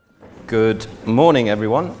Good morning,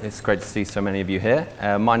 everyone. It's great to see so many of you here.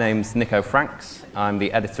 My name's Nico Franks. I'm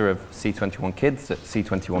the editor of C21 Kids at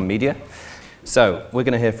C21 Media. So we're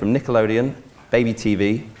going to hear from Nickelodeon, Baby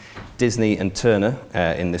TV, Disney and Turner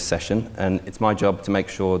in this session, and it's my job to make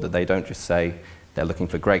sure that they don't just say they're looking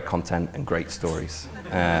for great content and great stories.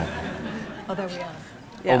 Although we are.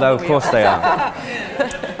 Yeah, although, of course, they are.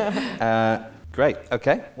 Great.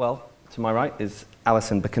 Okay. Well, to my right is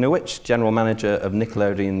Alison Bakunowicz, General Manager of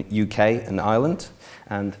Nickelodeon UK and Ireland.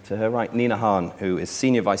 And to her right, Nina Hahn, who is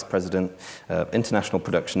Senior Vice President of International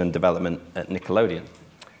Production and Development at Nickelodeon.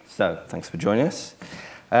 So, thanks for joining us.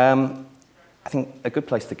 I think a good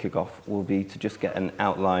place to kick off will be to just get an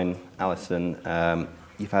outline. Alison,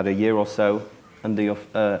 you've had a year or so under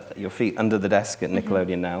your feet under the desk at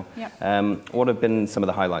Nickelodeon now. Yep. What have been some of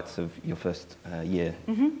the highlights of your first year?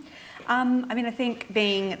 I think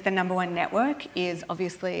being the #1 network is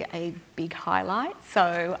obviously a big highlight.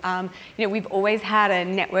 So, we've always had a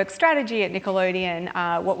network strategy at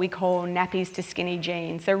Nickelodeon, what we call nappies to skinny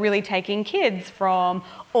jeans. So really taking kids through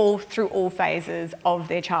all phases of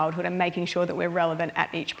their childhood and making sure that we're relevant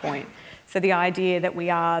at each point. So the idea that we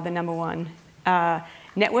are the #1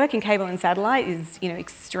 network in cable and satellite is,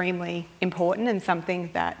 extremely important and something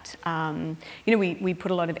that, we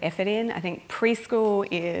put a lot of effort in. I think preschool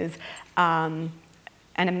is,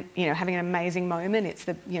 having an amazing moment. It's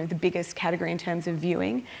the biggest category in terms of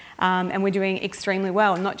viewing, and we're doing extremely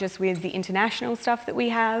well, not just with the international stuff that we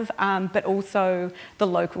have, but also the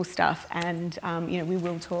local stuff. And we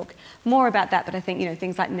will talk more about that. But I think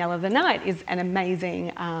things like Nell of the Night is an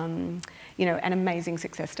amazing, an amazing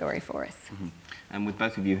success story for us. Mm-hmm. And with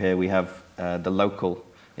both of you here, we have the local,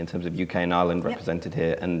 in terms of UK and Ireland, represented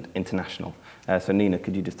here, and international. So Nina,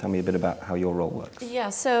 could you just tell me a bit about how your role works? Yeah,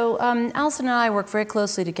 so Alison and I work very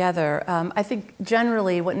closely together. I think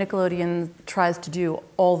generally what Nickelodeon tries to do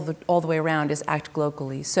all the way around is act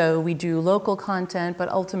locally. So we do local content, but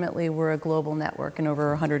ultimately we're a global network in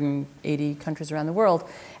over 180 countries around the world.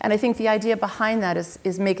 And I think the idea behind that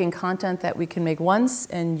is making content that we can make once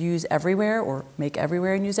and use everywhere, or make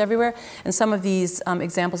everywhere and use everywhere. And some of these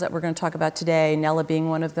examples that we're going to talk about today, Nella being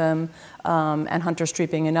one of them, and Hunter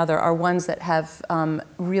Street being another, are ones that have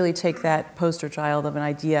really take that poster child of an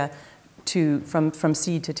idea from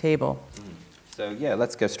seed to table. So yeah,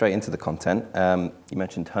 let's go straight into the content. You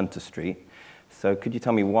mentioned Hunter Street. So could you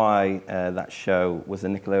tell me why that show was a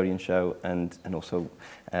Nickelodeon show, and also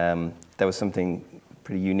there was something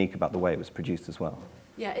pretty unique about the way it was produced as well?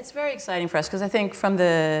 Yeah, it's very exciting for us because I think from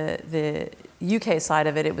the UK side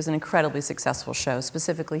of it, it was an incredibly successful show,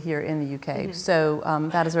 specifically here in the UK. Mm-hmm. So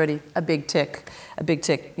that is already a big tick,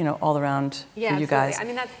 all around for you guys. I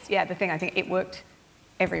mean, that's the thing. I think it worked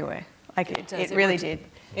everywhere. It really did.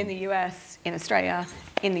 In the US, in Australia,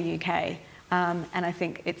 in the UK. And I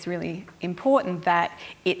think it's really important that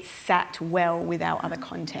it sat well with our other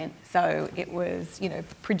content. So it was,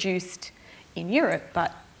 produced in Europe,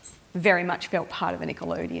 but very much felt part of the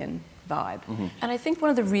Nickelodeon vibe. Mm-hmm. And I think one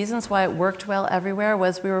of the reasons why it worked well everywhere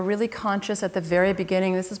was we were really conscious at the very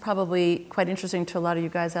beginning. This is probably quite interesting to a lot of you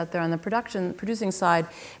guys out there on the producing side.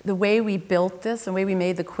 The way we built this, the way we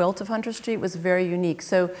made the quilt of Hunter Street was very unique.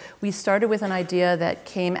 So we started with an idea that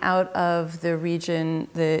came out of the region,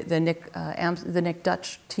 the Nick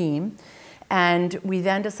Dutch team. And we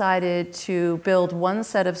then decided to build one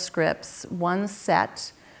set of scripts, one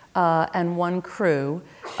set, and one crew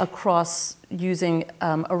across using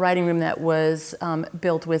a writing room that was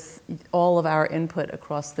built with all of our input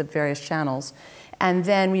across the various channels. And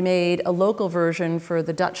then we made a local version for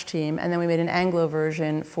the Dutch team, and then we made an Anglo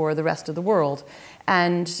version for the rest of the world.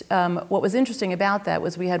 And what was interesting about that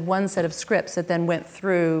was we had one set of scripts that then went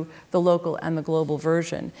through the local and the global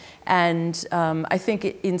version. And I think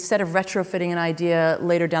instead of retrofitting an idea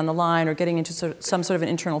later down the line or getting into some sort of an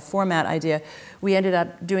internal format idea, we ended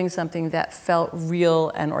up doing something that felt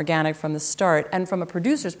real and organic from the start. And from a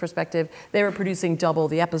producer's perspective, they were producing double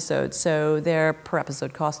the episodes, so their per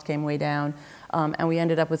episode cost came way down. And we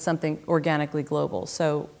ended up with something organically global.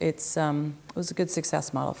 So it was a good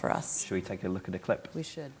success model for us. Should we take a look at a clip? We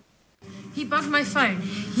should. He bugged my phone.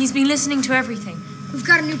 He's been listening to everything. We've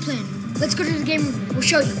got a new plan. Let's go to the game room. We'll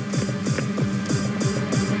show you.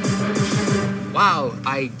 Wow,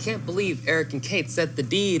 I can't believe Eric and Kate said the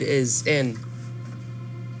deed is in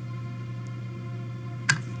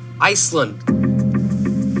Iceland.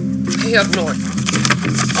 Way up north.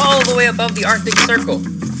 All the way above the Arctic Circle.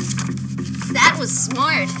 That was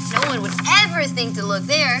smart. No one would ever think to look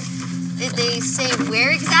there. Did they say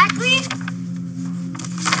where exactly?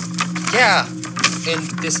 Yeah, in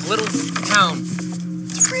this little town.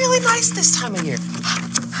 It's really nice this time of year.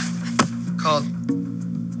 Called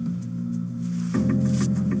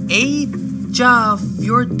age of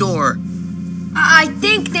your door. I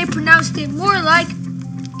think they pronounced it more like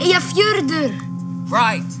Eyjafjörður.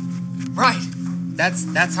 Right.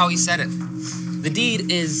 That's how he said it. The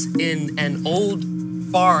deed is in an old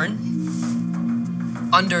barn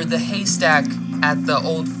under the haystack at the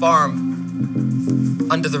old farm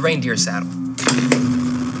under the reindeer saddle.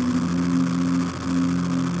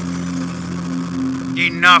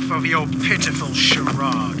 Enough of your pitiful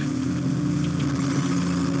charade.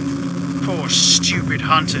 Poor stupid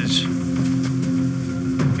hunters.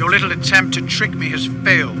 Your little attempt to trick me has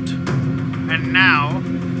failed. And now,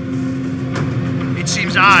 it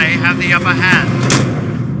seems I have the upper hand.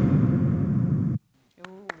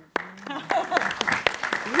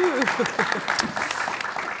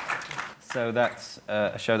 So that's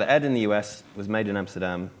a show that aired in the US, was made in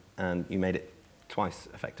Amsterdam, and you made it twice,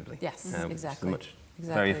 effectively. Yes, It's exactly. a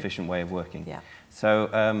very efficient way of working. Yeah. So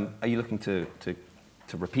are you looking to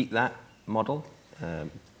repeat that model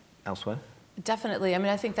elsewhere? Definitely. I mean,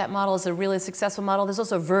 I think that model is a really successful model. There's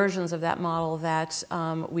also versions of that model that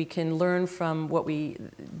we can learn from what we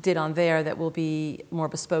did on there that will be more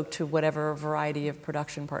bespoke to whatever variety of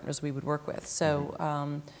production partners we would work with. So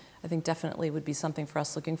I think definitely would be something for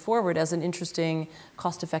us looking forward as an interesting,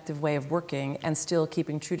 cost-effective way of working and still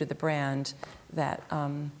keeping true to the brand that,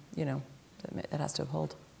 that has to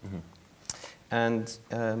uphold. Mm-hmm. And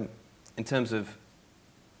in terms of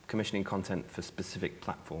commissioning content for specific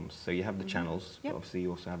platforms, so you have the channels, but obviously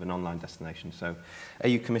you also have an online destination. So are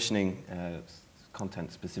you commissioning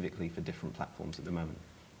content specifically for different platforms at the moment?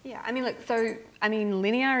 Yeah, I mean, look,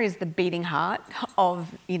 linear is the beating heart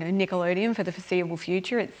of, Nickelodeon for the foreseeable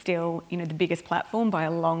future. It's still, the biggest platform by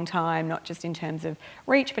a long time, not just in terms of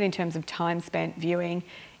reach, but in terms of time spent viewing.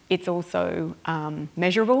 It's also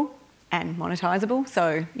measurable and monetizable.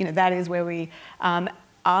 So, that is where we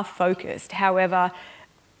are focused. However,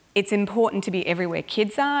 it's important to be everywhere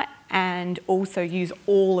kids are and also use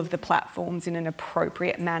all of the platforms in an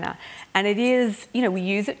appropriate manner. And it is, we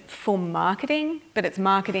use it for marketing, but it's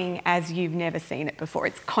marketing as you've never seen it before.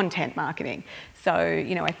 It's content marketing. So,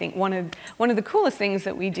 I think one of the coolest things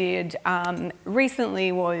that we did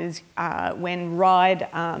recently was when Ride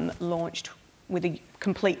launched with a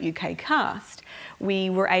complete UK cast, we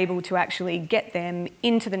were able to actually get them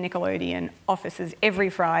into the Nickelodeon offices every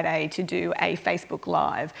Friday to do a Facebook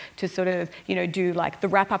Live to sort of, do like the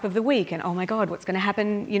wrap up of the week and, oh my God, what's going to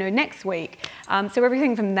happen, next week. So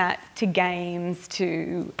everything from that to games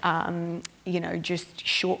to, just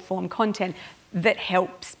short form content that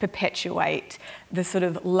helps perpetuate the sort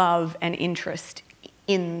of love and interest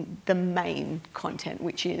in the main content,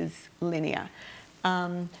 which is linear.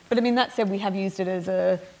 But I mean, that said, we have used it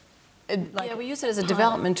as we use it as a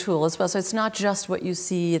development tool as well. So it's not just what you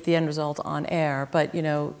see at the end result on air, but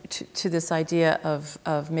to this idea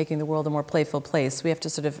of making the world a more playful place. We have to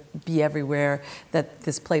sort of be everywhere that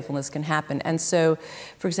this playfulness can happen. And so,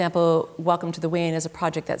 for example, Welcome to the Wane is a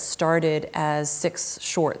project that started as 6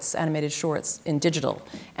 shorts, animated shorts in digital,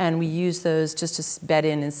 and we used those just to bed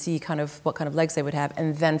in and see kind of what kind of legs they would have,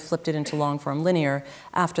 and then flipped it into long form linear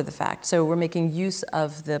after the fact. So we're making use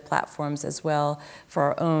of the platforms as well for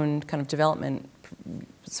our own kind of development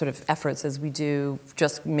sort of efforts as we do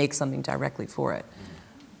just make something directly for it.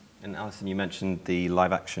 And Alison, you mentioned the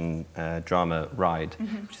live-action drama Ride,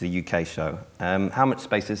 which is a UK show. How much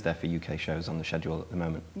space is there for UK shows on the schedule at the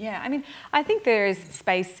moment? Yeah, I mean, I think there is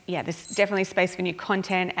space. Yeah, there's definitely space for new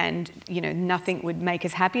content, and nothing would make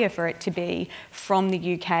us happier for it to be from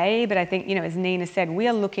the UK. But I think, as Nina said, we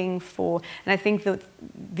are looking for, and I think that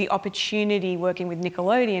the opportunity working with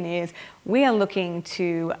Nickelodeon is we are looking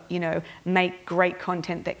to, make great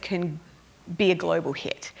content that can be a global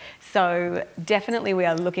hit. So definitely we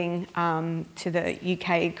are looking to the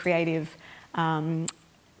UK creative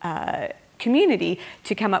community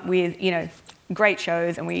to come up with, great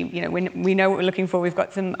shows, and we know what we're looking for. We've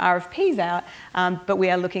got some RFPs out, but we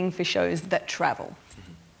are looking for shows that travel.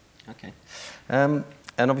 Okay. And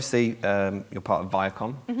obviously you're part of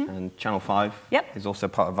Viacom, and Channel 5 is also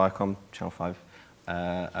part of Viacom. Channel 5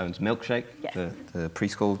 owns Milkshake, the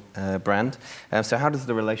preschool brand. So how does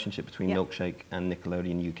the relationship between Milkshake and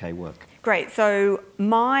Nickelodeon UK work? Great. So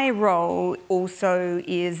my role also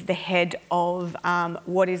is the head of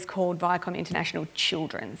what is called Viacom International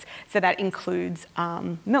Children's. So that includes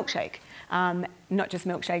Milkshake. Not just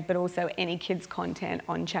Milkshake, but also any kids content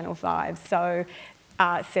on Channel 5. So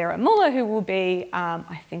Sarah Muller, who will be,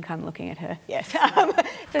 I think I'm looking at her, yes.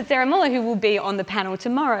 So Sarah Muller, who will be on the panel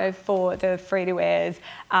tomorrow for the free-to-airs,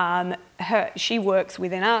 she works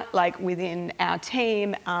within our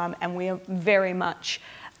team, and we are very much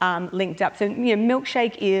linked up. So,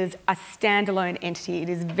 Milkshake is a standalone entity. It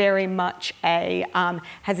is very much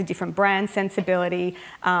has a different brand sensibility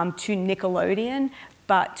to Nickelodeon,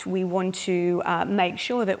 but we want to make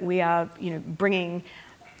sure that we are, bringing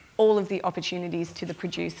all of the opportunities to the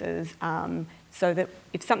producers, so that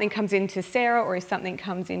if something comes into Sarah or if something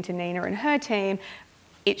comes into Nina and her team,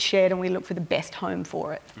 it's shared and we look for the best home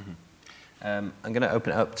for it. I'm going to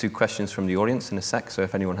open it up to questions from the audience in a sec, so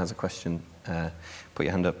if anyone has a question, put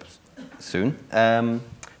your hand up soon.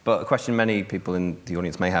 But a question many people in the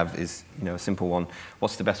audience may have is, a simple one.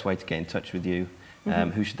 What's the best way to get in touch with you?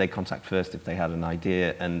 Who should they contact first if they had an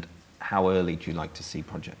idea? And how early do you like to see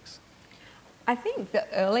projects? I think the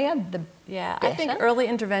earlier, the better. I think early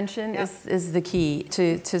intervention is the key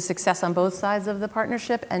to success on both sides of the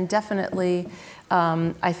partnership, and definitely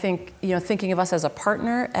I think thinking of us as a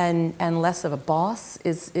partner and less of a boss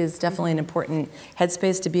is definitely an important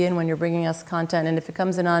headspace to be in when you're bringing us content. And if it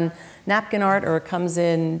comes in on napkin art or it comes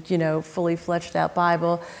in fully fleshed out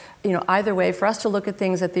Bible, either way, for us to look at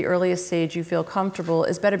things at the earliest stage you feel comfortable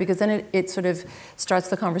is better, because then it sort of starts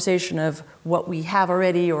the conversation of what we have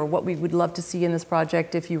already or what we would love to see in this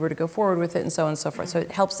project if you were to go forward with it, and so on and so forth. So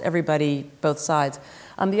it helps everybody, both sides.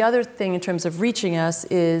 The other thing in terms of reaching us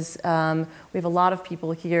is we have a lot of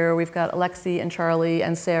people here. We've got Alexi and Charlie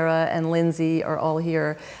and Sarah and Lindsay are all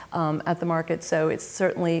here at the market. So it's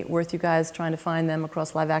certainly worth you guys trying to find them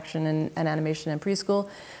across live action and animation and preschool.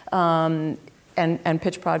 And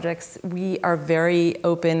pitch projects. We are very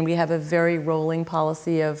open. We have a very rolling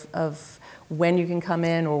policy of when you can come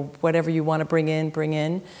in or whatever you want to bring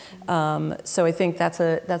in. So I think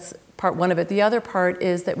that's part one of it. The other part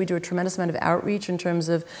is that we do a tremendous amount of outreach in terms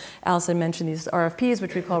of, Alison mentioned these RFPs,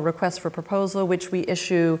 which we call requests for proposal, which we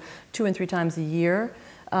issue 2 and 3 times a year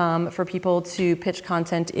for people to pitch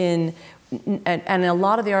content in. And a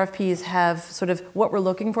lot of the RFPs have sort of what we're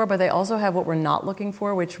looking for, but they also have what we're not looking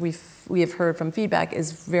for, which we have heard from feedback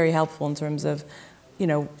is very helpful in terms of,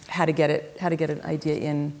 how to get an idea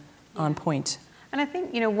in on point. And I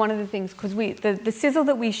think, one of the things, because the sizzle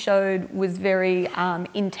that we showed was very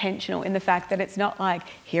intentional in the fact that it's not like,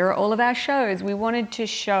 here are all of our shows. We wanted to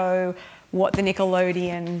show what the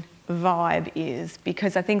Nickelodeon vibe is,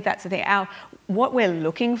 because I think that's the thing. What we're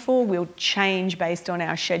looking for will change based on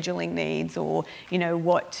our scheduling needs, or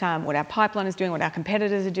what our pipeline is doing, what our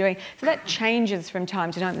competitors are doing. So that changes from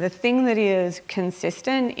time to time. The thing that is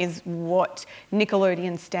consistent is what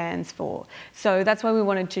Nickelodeon stands for. So that's why we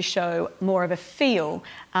wanted to show more of a feel,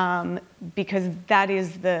 because that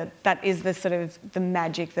is the sort of the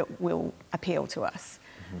magic that will appeal to us.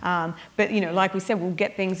 But like we said, we'll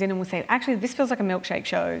get things in and we'll say, actually, this feels like a Milkshake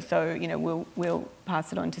show, so we'll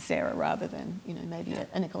pass it on to Sarah rather than maybe a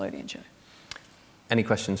Nickelodeon show. Any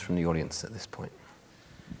questions from the audience at this point?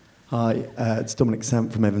 Hi, it's Dominic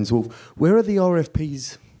Samp from Evans Wolf. Where are the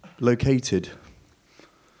RFPs located?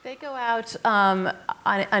 They go out on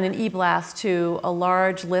an e-blast to a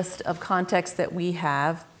large list of contexts that we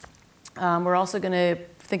have. We're also going to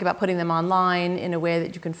think about putting them online in a way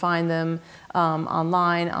that you can find them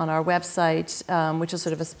online on our website, which is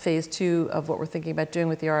sort of a phase 2 of what we're thinking about doing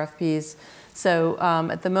with the RFPs. So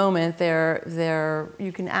at the moment,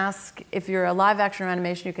 you can ask, if you're a live action or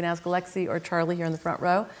animation, you can ask Alexi or Charlie here in the front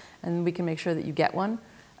row, and we can make sure that you get one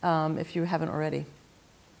if you haven't already.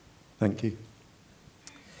 Thank you.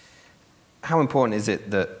 How important is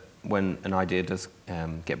it that when an idea does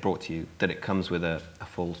get brought to you, that it comes with a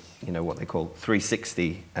full, what they call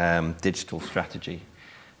 360 digital strategy?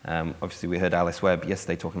 Obviously, we heard Alice Webb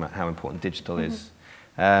yesterday talking about how important digital is.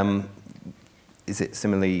 Is it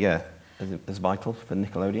similarly, as vital for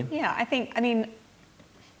Nickelodeon? Yeah, I mean,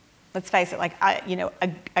 let's face it,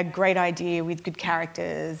 a great idea with good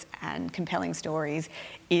characters and compelling stories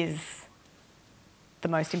is the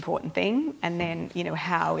most important thing, and then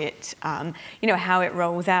how it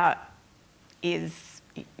rolls out is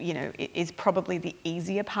probably the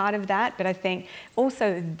easier part of that. But I think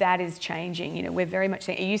also that is changing. We're very much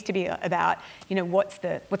saying it used to be about what's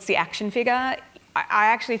the action figure. I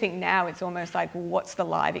actually think now it's almost like, what's the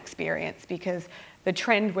live experience, because the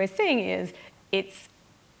trend we're seeing is it's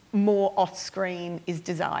more off-screen is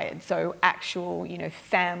desired, so actual,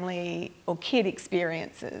 family or kid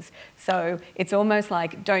experiences. So it's almost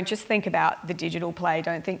like, don't just think about the digital play,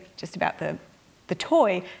 don't think just about the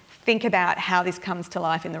toy, think about how this comes to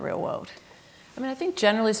life in the real world. I mean, I think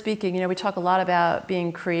generally speaking, we talk a lot about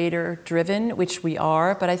being creator-driven, which we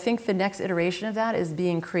are, but I think the next iteration of that is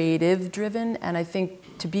being creative-driven, and I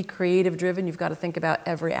think to be creative-driven, you've got to think about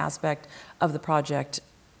every aspect of the project,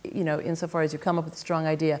 insofar as you come up with a strong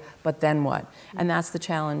idea, but then what? And that's the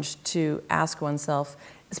challenge to ask oneself.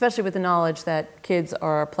 especially with the knowledge that kids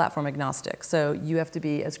are platform agnostic. So you have to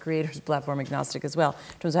be, as creators, platform agnostic as well,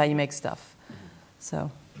 in terms of how you make stuff.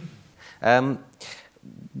 So.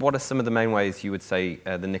 What are some of the main ways you would say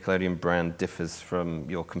the Nickelodeon brand differs from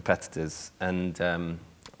your competitors, and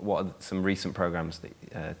what are some recent programs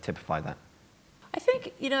that typify that? I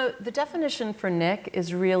think, the definition for Nick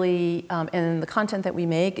is really, and the content that we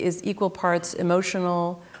make is equal parts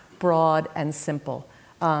emotional, broad, and simple.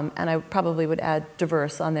 And I probably would add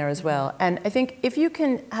diverse on there as well. And I think if you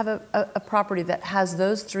can have a property that has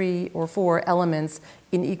those 3 or 4 elements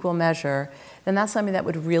in equal measure, then that's something that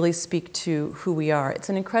would really speak to who we are. It's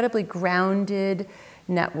an incredibly grounded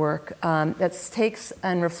network that takes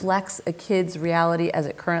and reflects a kid's reality as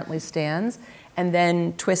it currently stands, and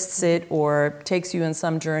then twists it or takes you in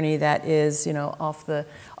some journey that is, off the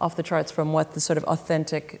charts from what the sort of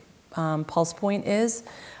authentic pulse point is.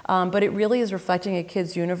 But it really is reflecting a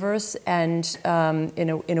kid's universe, and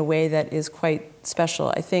in a way that is quite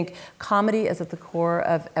special. I think comedy is at the core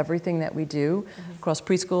of everything that we do across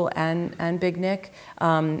preschool and Big Nick,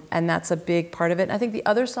 and that's a big part of it. And I think the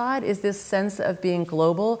other side is this sense of being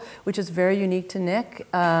global, which is very unique to Nick,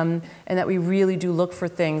 and that we really do look for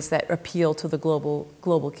things that appeal to the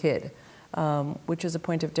global kid, which is a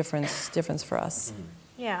point of difference for us.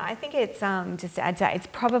 Yeah, I think it's, just to add to that, it's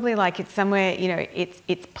probably like it's somewhere,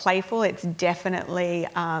 it's playful, it's definitely,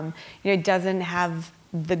 doesn't have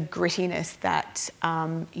the grittiness that,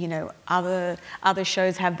 other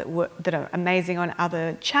shows have that are amazing on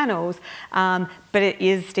other channels, but it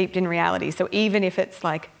is steeped in reality. So even if it's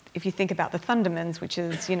like, if you think about the Thundermans, which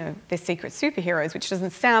is, they're secret superheroes, which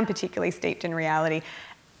doesn't sound particularly steeped in reality,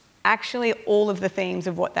 actually all of the themes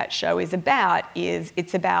of what that show is about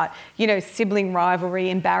it's about, sibling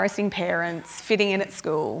rivalry, embarrassing parents, fitting in at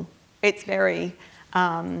school. It's very,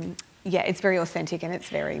 it's very authentic, and it's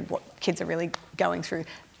very what kids are really going through,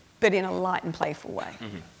 but in a light and playful way.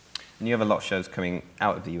 Mm-hmm. And you have a lot of shows coming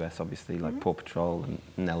out of the US, obviously, like Paw Patrol and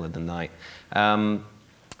Nella the Night.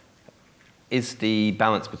 Is the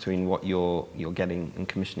balance between what you're getting and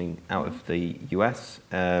commissioning out of the US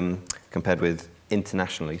compared with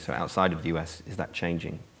internationally, so outside of the US, is that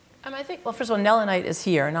changing? I think, well, first of all, Nella Night is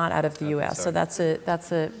here, not out of the US, so that's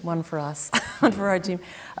a one for us, one for our team.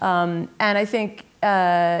 And I think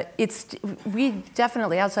we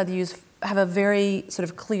definitely, outside the US, have a very sort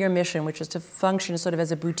of clear mission, which is to function sort of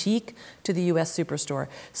as a boutique to the US Superstore.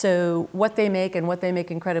 So what they make and what they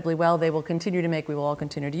make incredibly well, they will continue to make, we will all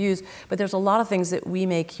continue to use, but there's a lot of things that we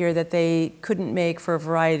make here that they couldn't make for a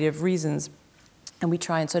variety of reasons. And we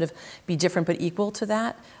try and sort of be different but equal to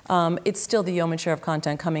that. It's still the yeoman's share of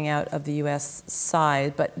content coming out of the US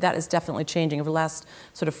side, but that is definitely changing. Over the last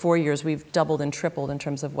sort of 4 years, we've doubled and tripled in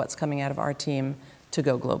terms of what's coming out of our team to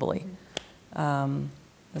go globally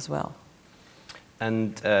as well.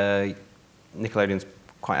 And Nickelodeon's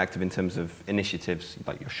quite active in terms of initiatives,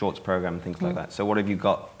 like your shorts program and things like that. So what have you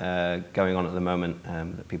got going on at the moment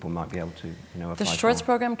that people might be able to apply The shorts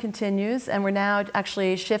program continues, and we're now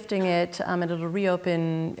actually shifting it, and it'll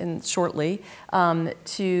reopen shortly,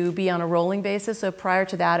 to be on a rolling basis. So prior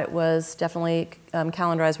to that, it was definitely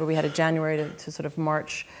calendarized where we had a January to sort of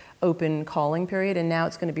March open calling period, and now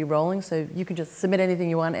it's going to be rolling, so you can just submit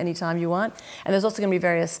anything you want anytime you want. And there's also going to be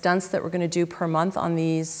various stunts that we're going to do per month on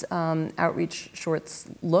these outreach shorts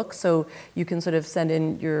looks, so you can sort of send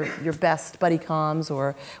in your best buddy comms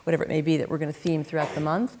or whatever it may be that we're going to theme throughout the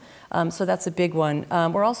month. So that's a big one.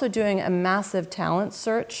 We're also doing a massive talent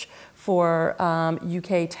search for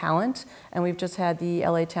UK talent, and we've just had the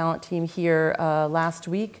LA talent team here last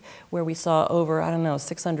week, where we saw over,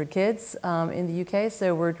 600 kids in the UK.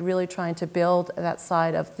 So we're really trying to build that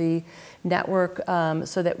side of the network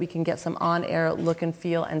so that we can get some on-air look and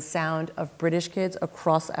feel and sound of British kids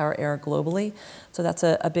across our air globally. So that's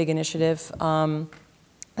a big initiative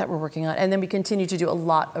that we're working on. And then we continue to do a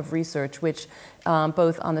lot of research, which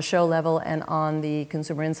both on the show level and on the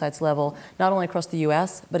consumer insights level, not only across the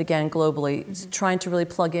US, but again, globally, trying to really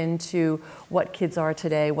plug into what kids are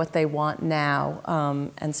today, what they want now,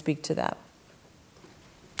 and speak to that.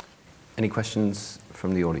 Any questions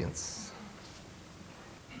from the audience?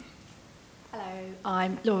 Hello,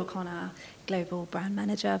 I'm Laura Connor, Global Brand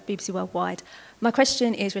Manager, BBC Worldwide. My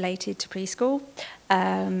question is related to preschool,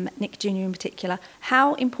 Nick Jr. in particular.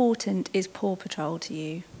 How important is Paw Patrol to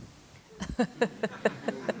you?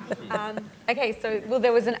 Okay, so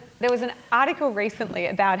there was an article recently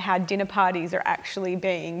about how dinner parties are actually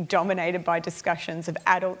being dominated by discussions of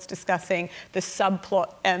adults discussing the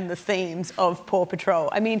subplot and the themes of Paw Patrol.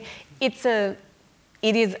 I mean, it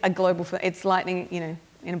is a global. It's lightning,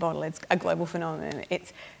 in a bottle. It's a global phenomenon.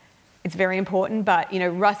 it's very important, but,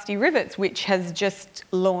 Rusty Rivets, which has just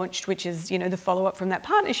launched, which is, the follow-up from that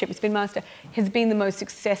partnership with Spin Master, has been the most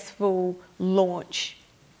successful launch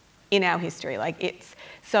in our history.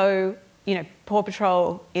 Paw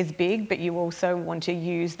Patrol is big, but you also want to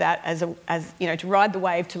use that as to ride the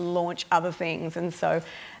wave to launch other things. And so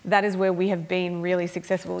that is where we have been really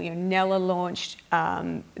successful. Nella launched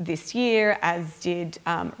this year, as did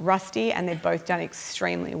Rusty, and they've both done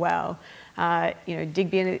extremely well.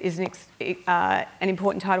 Digby is an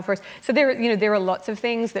important title for us. So there are lots of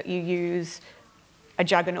things that you use a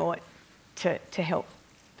juggernaut to help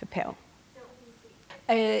propel.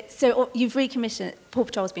 So you've recommissioned, Paw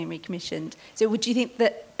Patrol's been recommissioned. So would you think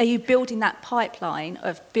that, are you building that pipeline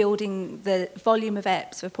of building the volume of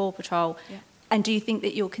EPs for Paw Patrol? Yeah. And do you think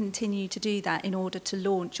that you'll continue to do that in order to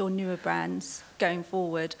launch your newer brands going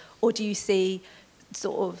forward? Or do you see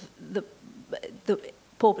sort of the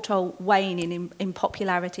Paw Patrol waning in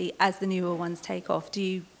popularity as the newer ones take off? Do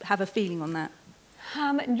you have a feeling on that?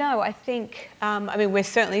 No, I think, we're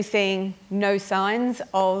certainly seeing no signs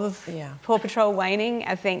of Paw Patrol waning.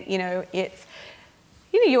 I think, it's,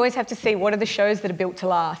 you always have to see what are the shows that are built to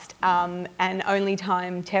last, and only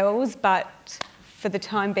time tells, but for the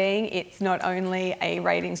time being, it's not only a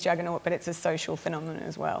ratings juggernaut, but it's a social phenomenon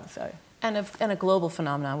as well, so. And a global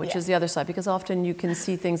phenomenon, which is the other side, because often you can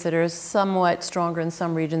see things that are somewhat stronger in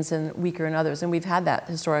some regions and weaker in others, and we've had that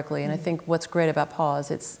historically. And I think what's great about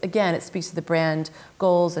Paws, it speaks to the brand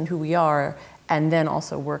goals and who we are, and then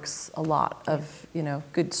also works a lot of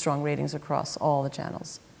good, strong ratings across all the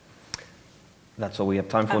channels. That's all we have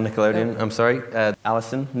time for, Nickelodeon. I'm sorry.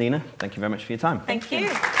 Alison, Nina, thank you very much for your time. Thank you.